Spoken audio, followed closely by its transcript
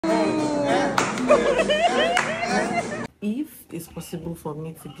If it's possible for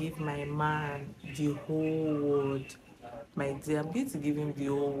me to give my man the whole world, my dear, I'm going to give him the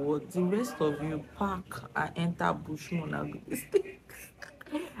whole world. The rest of you pack and enter bushman and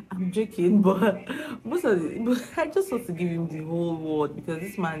I'm joking, but but I just want to give him the whole world because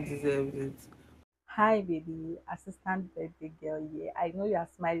this man deserves it. Hi, baby, assistant birthday girl here. I know you are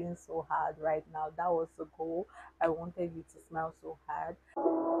smiling so hard right now. That was the goal. I wanted you to smile so hard.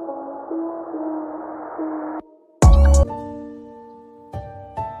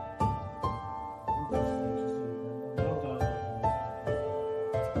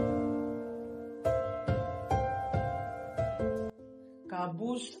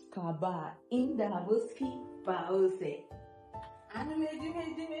 Kabush Kaba in the Habuski Paose.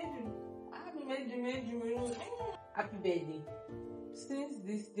 Happy birthday. Since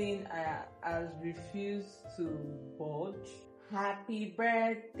this thing has refused to budge, happy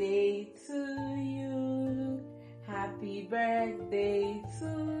birthday to you. Happy birthday to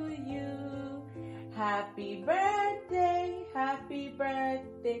you. Happy birthday, happy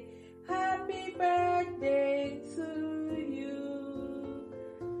birthday, happy birthday to you.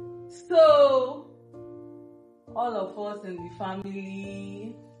 So, all of us in the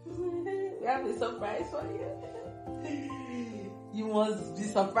family, we have a surprise for you. You must be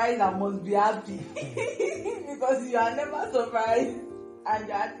surprised and must be happy because you are never surprised and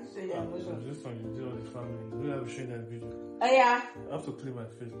you have to show your emotions. This one you do all the family. You don't have to show that video. Oh yeah. I have to clean my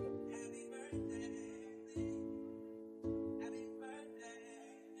face.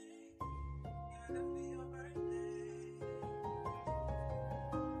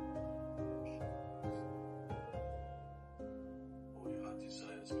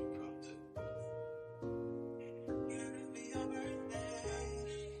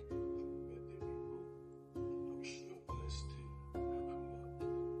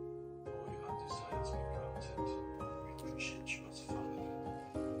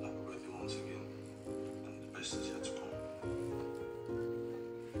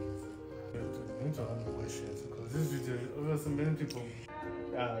 To have the wish yet because this video, obviously, many people.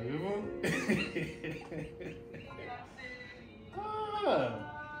 You know?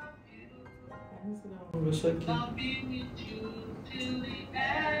 I'll be with you till the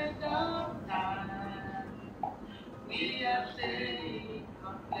end of time. We are saying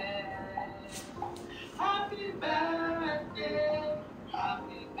happy birthday,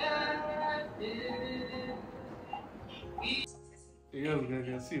 happy birthday. You guys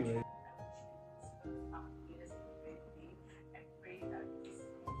can see, right?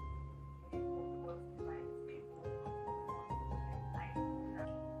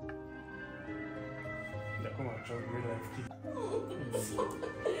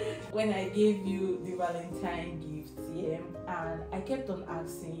 When I gave you the Valentine gift, yeah, and I kept on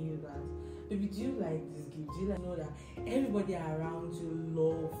asking you that, baby, do you like this gift? Do you like know that everybody around you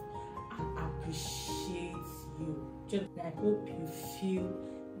love and appreciates you? Just I hope you feel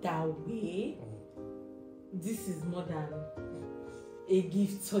that way. This is more than a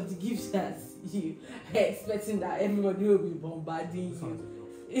gift, so the gift that you are expecting that everybody will be bombarding you.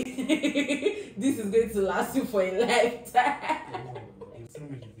 This is going to last you for a lifetime.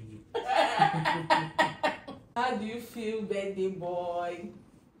 How do you feel, birthday boy?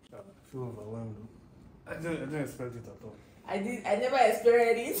 I feel overwhelmed. I didn't expect it at all. I never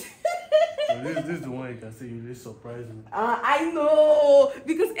experienced it. So this is the one you can say you really surprised me. I know,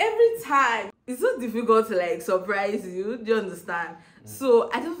 because every time it's so difficult to like surprise you. Do you understand? So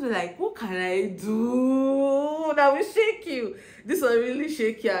I just feel like, what can I do that will shake you? This will really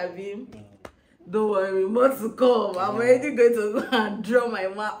shake you, Abby. Don't worry, more to come. I'm already going to go and draw my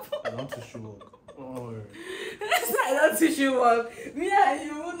map. I don't tissue work. Oh, I don't tissue work. Me and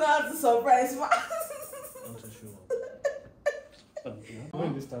you will not have to surprise me. don't tissue work. When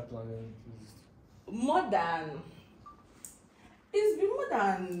did you start planning? It's been more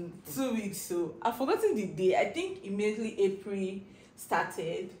than 2 weeks, so I've forgotten the day. I think immediately April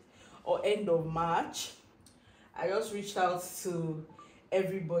started or end of March. I just reached out to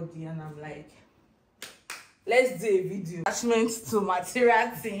everybody and I'm like, let's do a video. Attachment to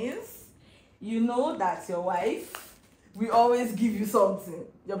material things. You know that your wife will always give you something.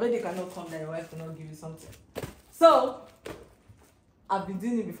 Your birthday cannot come that your wife will not give you something. So I've been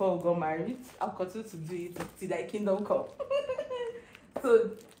doing it before we got married. I'll continue to do it till thy kingdom come.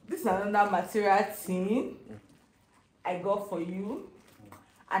 So this is another material thing I got for you.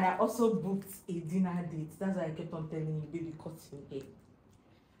 And I also booked a dinner date. That's why I kept on telling you, baby, cut your hair.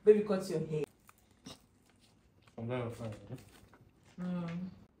 Baby, cut your hair. I'm not a fan.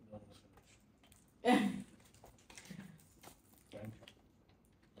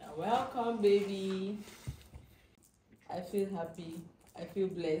 Welcome, baby. I feel happy. I feel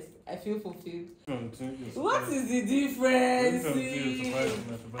blessed. I feel fulfilled. What is the difference?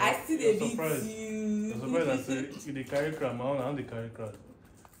 I still a bit you. You're surprised I say you carry crowd, my own and they carry crowd.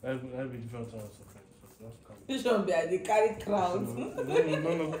 I be different from surprise. So just come. You should be at the carry crowd.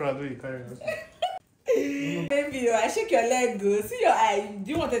 No crowd where you carry. Baby, I shake your leg, go. See your eye.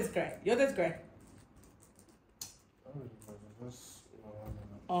 Do you want it to cry? You want it to cry?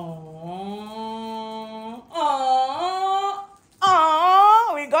 Aww. Aww.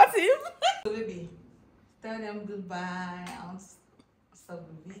 Aww. We got him. So, baby, tell them goodbye. I'll stop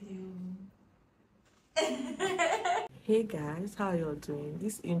the video. Hey guys, how y'all doing?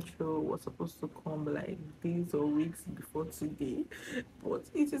 This intro was supposed to come like days or weeks before today, but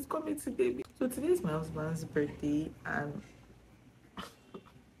it is coming today. So today is my husband's birthday and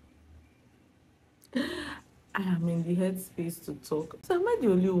I am in the headspace to talk. So am I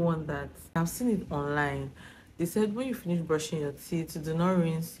the only one that I've seen it online? They said when you finish brushing your teeth, do not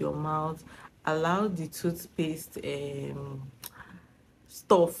rinse your mouth, allow the toothpaste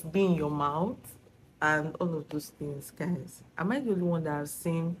stuff be in your mouth and all of those things. Guys, am I the only one that have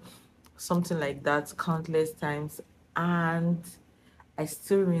seen something like that countless times and I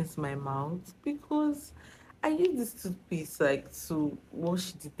still rinse my mouth? Because I use this toothpaste like to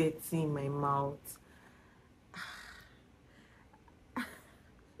wash the dirty in my mouth.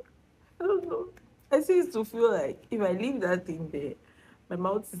 I don't know. I used to feel like if I leave that thing there, my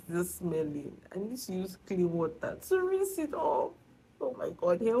mouth is just smelling. I need to use clean water to rinse it off. Oh my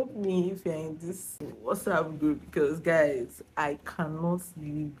God, help me if you're in this WhatsApp group, because guys, I cannot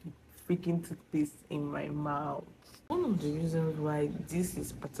leave freaking toothpaste in my mouth. One of the reasons why this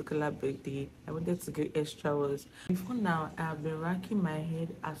is particular birthday I wanted to get extra was before now I have been racking my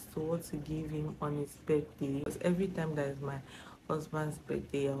head as to what to give him on his birthday, because every time that is my husband's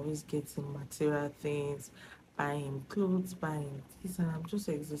birthday I always get him material things, buying him clothes, buying this, and I'm just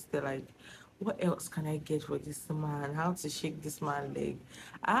exhausted like what else can I get for this man, how to shake this man leg.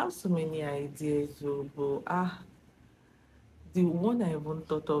 I have so many ideas though, but the one I even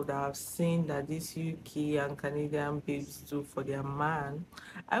thought of that I've seen that these UK and Canadian babes do for their man.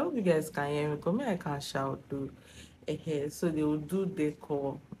 I hope you guys can hear me because me I can't shout though. So they will do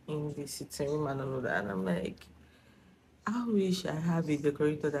decor in the sitting room and all of that. And I'm like, I wish I have a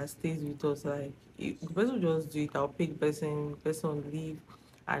decorator that stays with us. Like if the person will just do it, I'll pick person will leave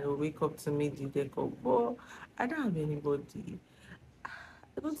and will wake up to make the decor. But I don't have anybody.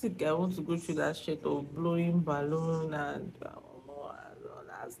 I don't think I want to go through that shit of blowing balloon and I don't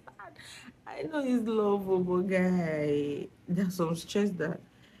understand. I know it's lovable, guy. There's some stress that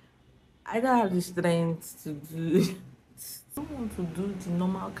I don't have the strength to do. I don't want to do the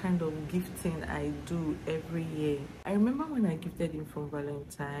normal kind of gifting I do every year. I remember when I gifted him from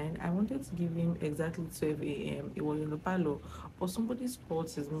Valentine, I wanted to give him exactly 12 a.m. It was in the parlor, but somebody's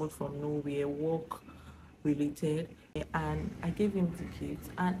fault is moved from nowhere, work related, and I gave him the gift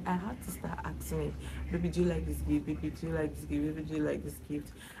and I had to start asking him, baby, do you like this gift? Baby, do you like this gift? Baby, do you like this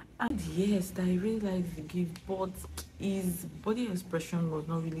gift? And yes, I really liked the gift, but his body expression was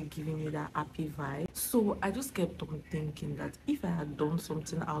not really giving me that happy vibe. So I just kept on thinking that if I had done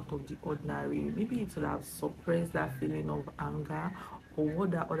something out of the ordinary, maybe it would have suppressed that feeling of anger or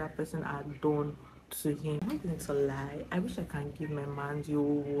what that other person had done to him. I'm not going to lie, I wish I can give my man the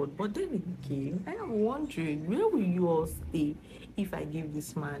whole world, but then again I am wondering where will you all stay if I give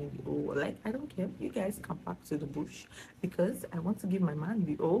this man the whole. Like, I don't care, you guys come back to the bush because I want to give my man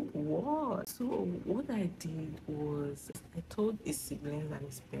the whole world. So what I did was I told his siblings and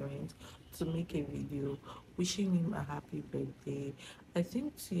his parents to make a video wishing him a happy birthday. I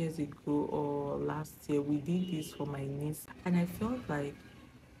think 2 years ago or last year we did this for my niece and I felt like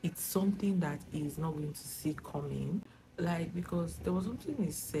it's something that he's not going to see coming, like because there was something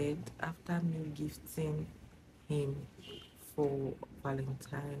he said after me gifting him for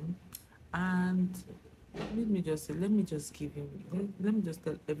Valentine, and let me just give him let me just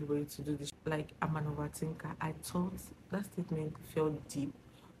tell everybody to do this. Like, I'm an overthinker. I thought that statement felt deep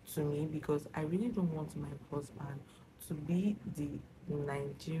to me because I really don't want my husband to be the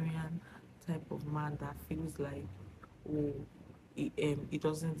Nigerian type of man that feels like, oh, he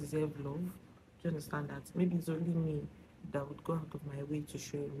doesn't deserve love. Do you understand that? Maybe it's only me that would go out of my way to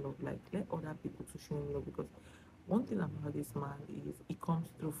show him love. Like, let other people to show him love, because one thing about this man is he comes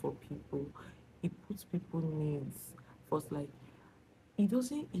through for people. He puts people needs first. Like, he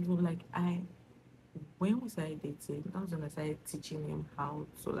doesn't even like when we started dating, that was when I started teaching him how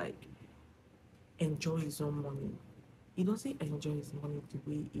to like enjoy his own money. He doesn't enjoy his money the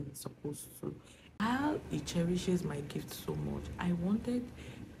way he's supposed to. How he cherishes my gift so much. I wanted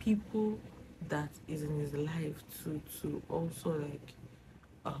people that is in his life to also like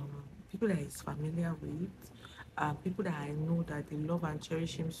people that he's familiar with, people that I know that they love and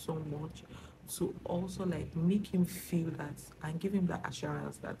cherish him so much, to also like make him feel that and give him that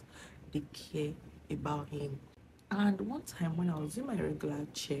assurance that they care about him. And one time when I was doing my regular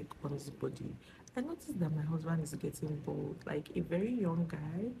check on his body, I noticed that my husband is getting bald, like a very young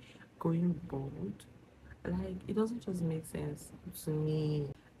guy going bald. Like it doesn't just make sense to me.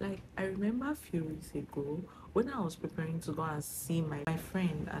 Like I remember a few weeks ago when I was preparing to go and see my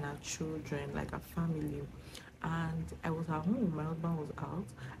friend and her children, like a family, and I was at home, my husband was out.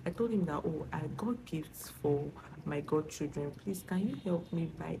 I told him that, oh, I got gifts for my godchildren. Please, can you help me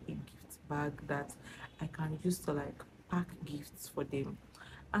buy a gift bag that I can use to like pack gifts for them?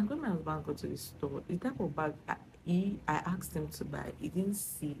 And when my husband got to the store, the type of bag I asked him to buy, he didn't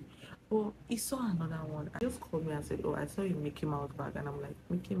see. But he saw another one. I just called me and said, oh, I saw a Mickey Mouse bag. And I'm like,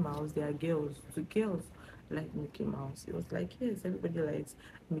 Mickey Mouse, they are girls. Do girls like Mickey Mouse? He was like, yes, everybody likes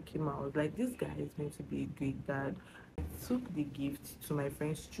Mickey Mouse. Like, this guy is going to be a great dad. I took the gift to my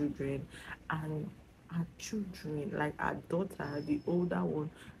friend's children, and our children, like our daughter, the older one,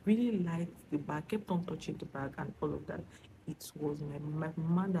 really liked the bag, kept on touching the bag and all of that. It was my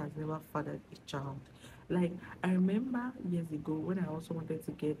mother has never fathered a child. Like I remember years ago when I also wanted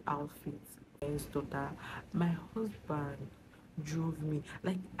to get outfits for his daughter, my husband drove me.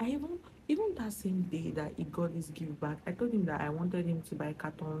 Like I even that same day that he got his gift back, I told him that I wanted him to buy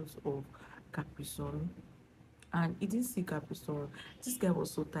cartons of Capri Sun, and he didn't see Capri Sun. This guy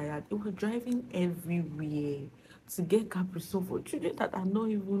was so tired. He was driving everywhere to get Capri Sun for children that are not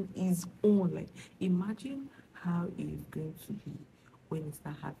even his own. Like, imagine how he is going to be when he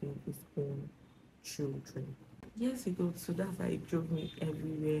start having his own children. Years ago, so that's why he drove me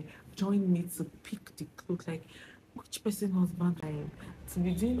everywhere, joined me to pick the clothes. Like, which person husband I am to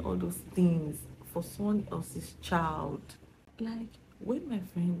be doing all those things for someone else's child? Like, when my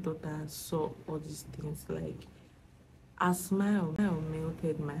friend daughter saw all these things, like, a smile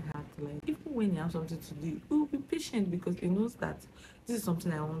melted my heart. Like even when you have something to do, he will be patient because he knows that this is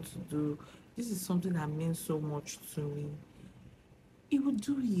something I want to do. This is something that means so much to me. He will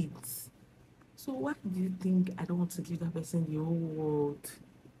do it. So why do you think I don't want to give that person the whole world?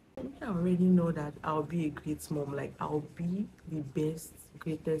 I already know that I'll be a great mom. Like I'll be the best,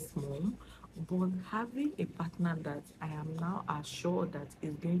 greatest mom. But having a partner that I am now assured that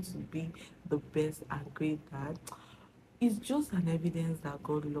is going to be the best and great dad, it's just an evidence that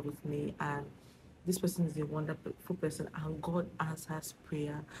God loves me, and this person is a wonderful person and God answers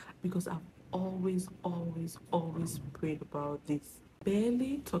prayer, because I've always prayed about this.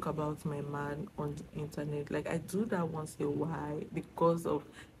 Barely talk about my man on the internet. Like I do that once in a while because of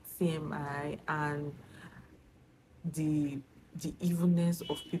TMI and the evilness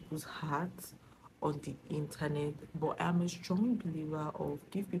of people's hearts on the internet. But I'm a strong believer of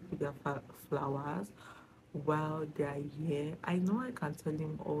give people their flowers while they are here. I know I can tell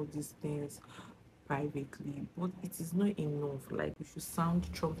him all these things privately, but it is not enough. Like we should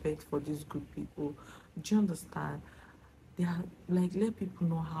sound trumpet for these good people. Do you understand? They are like, let people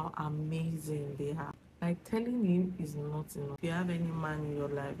know how amazing they are. Like telling him is not enough. If you have any man in your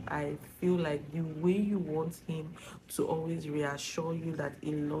life, I feel like the way you want him to always reassure you that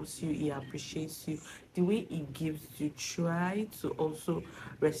he loves you, he appreciates you, the way he gives you, try to also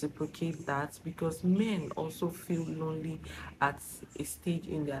reciprocate that, because men also feel lonely at a stage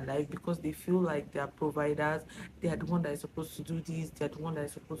in their life because they feel like they are providers, they are the one that is supposed to do this, they are the one that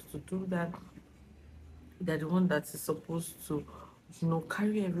is supposed to do that, they're the one that is supposed to,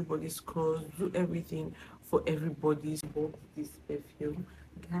 carry everybody's cross, do everything for everybody. Bought this perfume,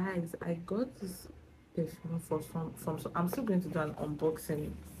 guys. I got this perfume for some. I'm still going to do an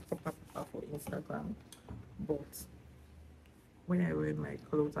unboxing for Instagram, but when I wear my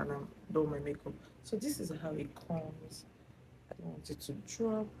clothes and I'm done my makeup, so this is how it comes. I don't want it to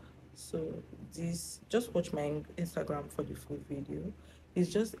drop. So this, just watch my Instagram for the full video. It's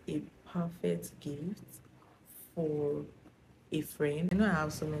just a perfect gift for a friend. I know I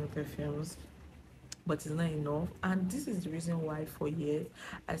have so many perfumes, but it's not enough. And this is the reason why for years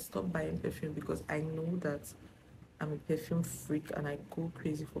I stopped buying perfume, because I know that I'm a perfume freak and I go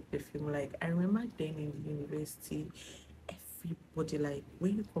crazy for perfume. Like I remember then in the university, everybody, like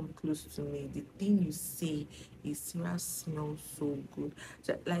when you come close to me, the thing you say is Sarah smells so good.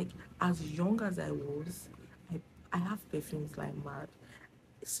 So like as young as I was, I have perfumes like mad.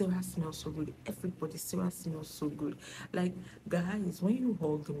 Sarah smells so good. Everybody, Sarah smells so good. Like, guys, when you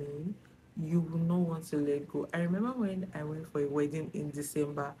hug me, you will not want to let go. I remember when I went for a wedding in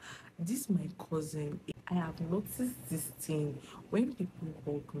December. This my cousin. I have noticed this thing when people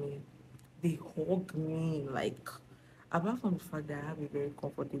hug me. They hug me like, apart from the fact that I have a very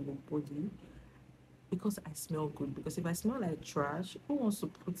comfortable body, because I smell good. Because if I smell like trash, who wants to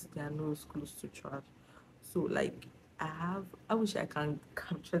put their nose close to trash? So like I wish I can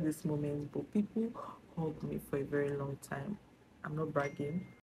capture this moment, but people hug me for a very long time. I'm not bragging.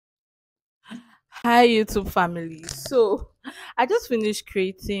 Hi YouTube family. So I just finished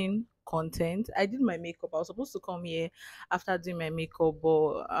creating content. I did my makeup. I was supposed to come here after doing my makeup,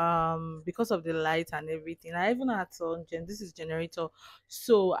 but because of the light and everything, I even had to on this is generator.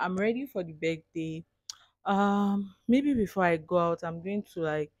 So I'm ready for the birthday. Maybe before I go out, I'm going to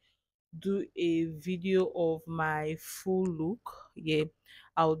like do a video of my full look. Yeah,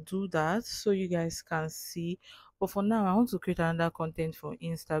 I'll do that so you guys can see. But for now, I want to create another content for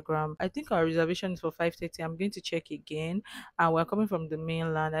Instagram. I think our reservation is for 5:30. I'm going to check again, and we're coming from the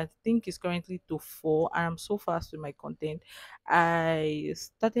mainland. I think it's currently to 4, and I'm so fast with my content. I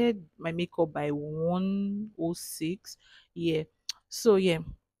started my makeup by 1:06. Yeah, so yeah,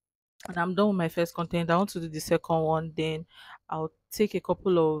 and I'm done with my first content. I want to do the second one, then I'll do a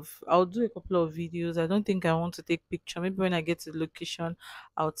couple of videos. I don't think I want to take picture. Maybe when I get to the location,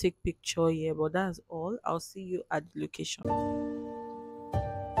 I'll take picture, yeah, but that's all. I'll see you at the location.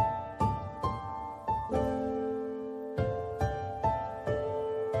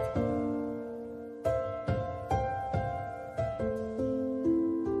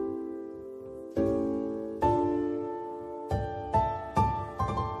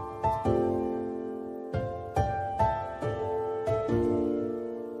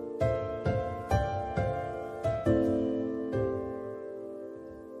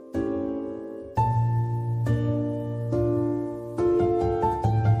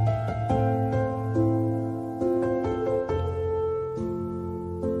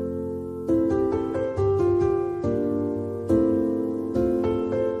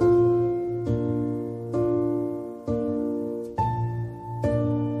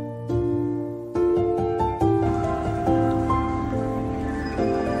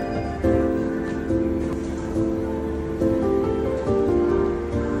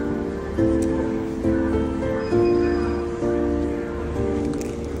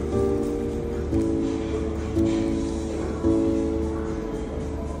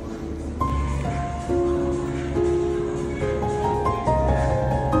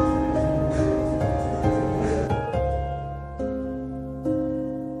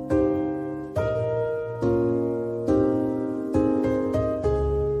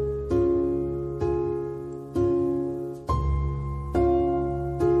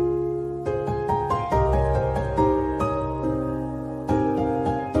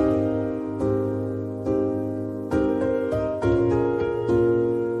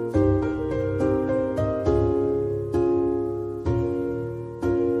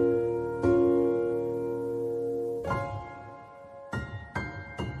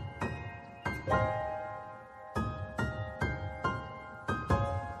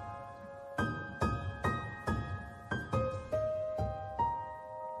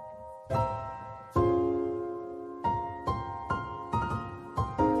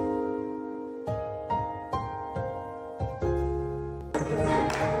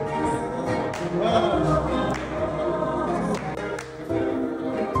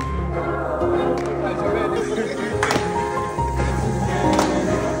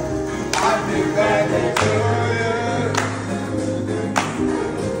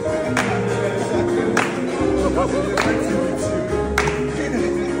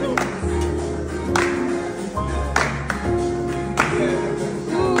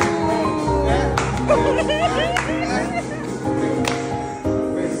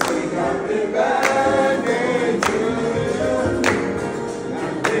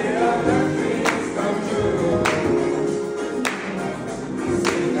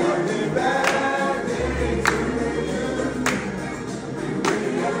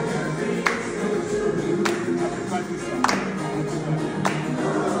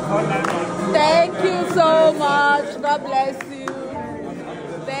 Thank you so much. God bless you.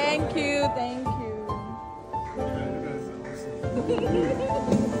 Thank you. Thank you.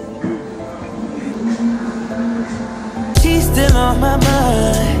 She's still on my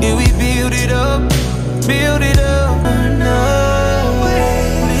mind. Yeah, we build it up, build it up. No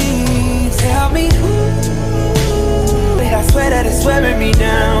way. Please tell me who. Wait, I swear that it's wearing me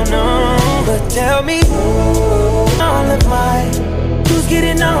down. No, but tell me who. All of mine. Who's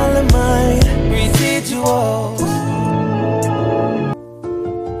getting all of mine? Residuals.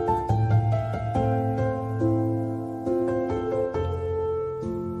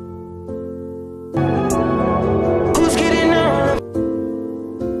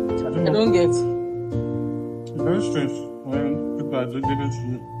 I don't get. It's very strange when people are doing it to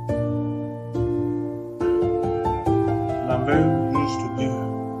you. And I'm very used to being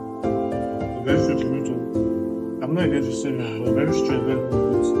very strange to me too. I'm not against the same, but very strange.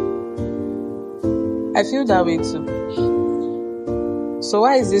 I feel that way too. So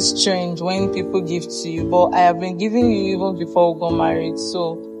why is this strange when people give to you? But I have been giving you even before we got married.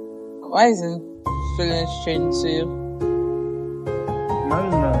 So why is it feeling strange to you?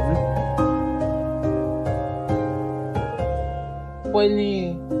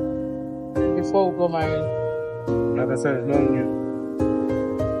 Only before we got married. Like I said, it's not new.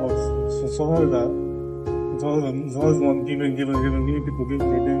 But it's somehow that it's always one giving people, giving.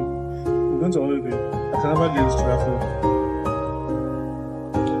 It's going to always be. I can never get this to happen.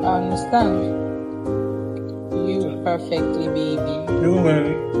 I understand you perfectly, baby. Even when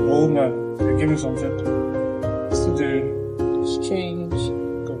an old man, they give me something, still doing strange.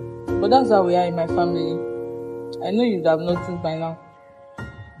 But that's how we are in my family. I know you'd have noticed by now.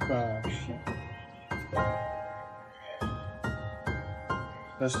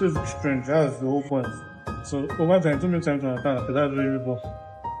 That's still strange. That's the whole point. So over time, it took me time to understand that that's really people.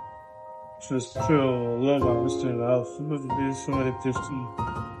 Just show love and respect in the house. Supposed to be so many things to you.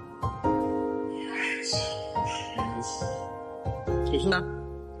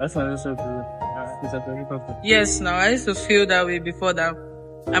 That's what I said to you. Yes, now I used to feel that way before that.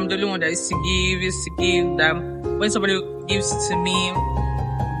 I'm the only one that used to give them. When somebody gives to me,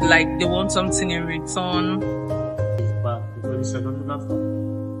 like they want something in return. Wow, because you said don't do that for me.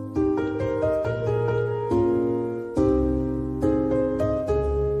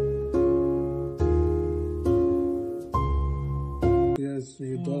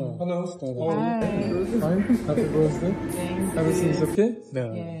 Hello. Fine. Happy birthday. Everything's okay?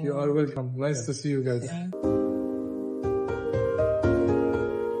 Yeah. You are welcome. Nice to see you guys.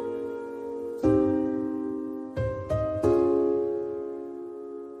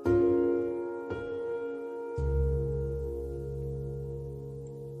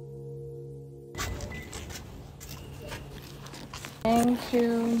 Thank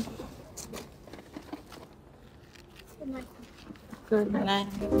you. Good night.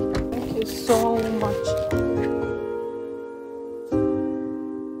 Thank you so much.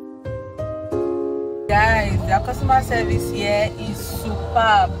 Guys, their customer service here is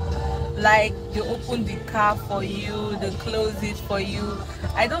superb. Like, they open the car for you, they close it for you.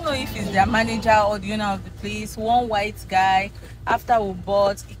 I don't know if it's their manager or the owner of the place. One white guy, after we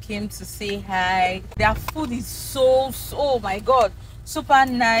bought, he came to say hi. Their food is so, oh my god, super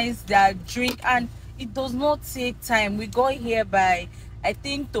nice. Their drink, and it does not take time. We got here by, I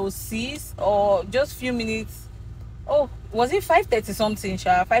think, to 6 or just few minutes. Oh, was it 5:30 something,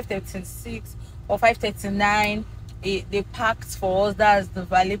 Sha? 5:36 or 5:39? They parked for us. That's the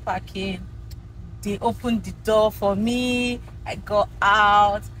valet parking. They opened the door for me. I got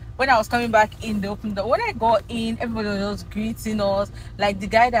out. When I was coming back in, they opened the door. When I got in, everybody was just greeting us. Like the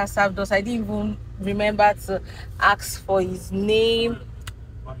guy that served us, I didn't even remember to ask for his name.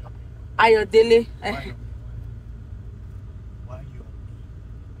 Ayodele.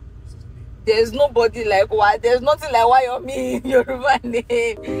 There's nobody like why. There's nothing like why on me in Yoruba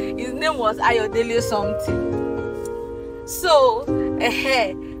name. His name was Ayodele something. So,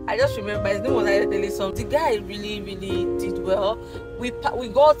 I just remember his name was Ayodele something. The guy really did well. We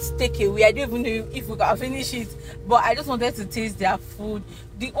got takeaway. I didn't even know if we could finish it, but I just wanted to taste their food.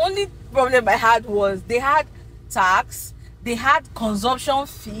 The only problem I had was they had tax, they had consumption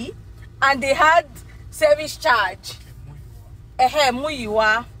fee, and they had service charge.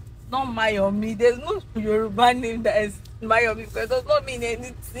 Muyiwa, not Mayomi. There's no Yoruba name that is Mayomi because it does not mean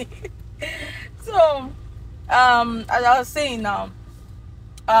anything. So, as I was saying now,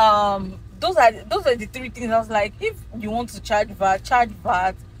 those are the three things. I was like, if you want to charge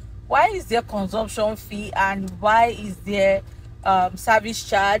VAT. Why is there consumption fee, and why is there service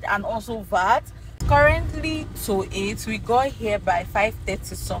charge and also VAT? Currently to 8, we got here by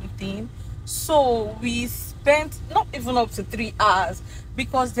 5:30 something, so we spent not even up to 3 hours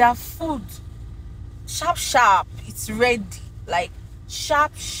because their food sharp, it's ready, like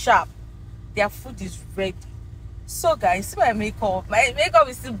sharp, their food is ready. So guys, see my makeup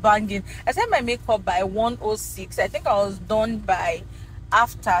is still banging. I set my makeup by 1:06. I think I was done by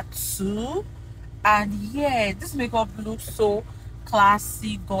after 2, and yeah, this makeup looks so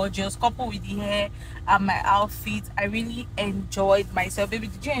classy, gorgeous, coupled with the hair and my outfit. I really enjoyed myself. Baby,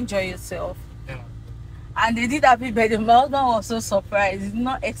 did you enjoy yourself? Yeah. And they did happy birthday. My husband was so surprised.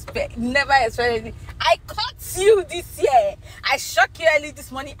 Never expected it. I caught you this year. I shocked you early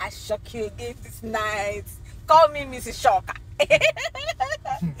this morning. I shock you again this night. Call me Mrs. Shocker.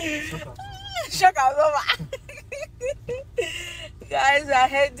 Shock out over. Guys, I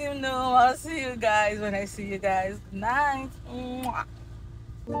heard him know. I'll see you guys when I see you guys. Good night. Mwah.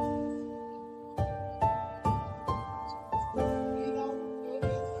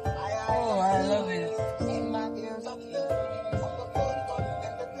 Oh, I love it.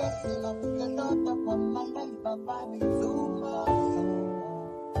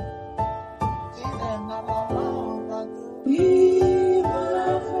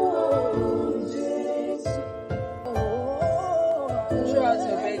 Show us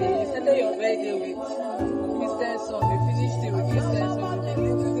your birthday. You started your birthday with Christian song. You finished it with Christian song. You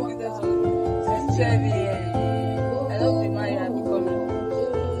listened to Christian song since 12 years. I love the man you are becoming.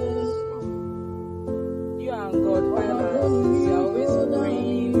 You and God forever.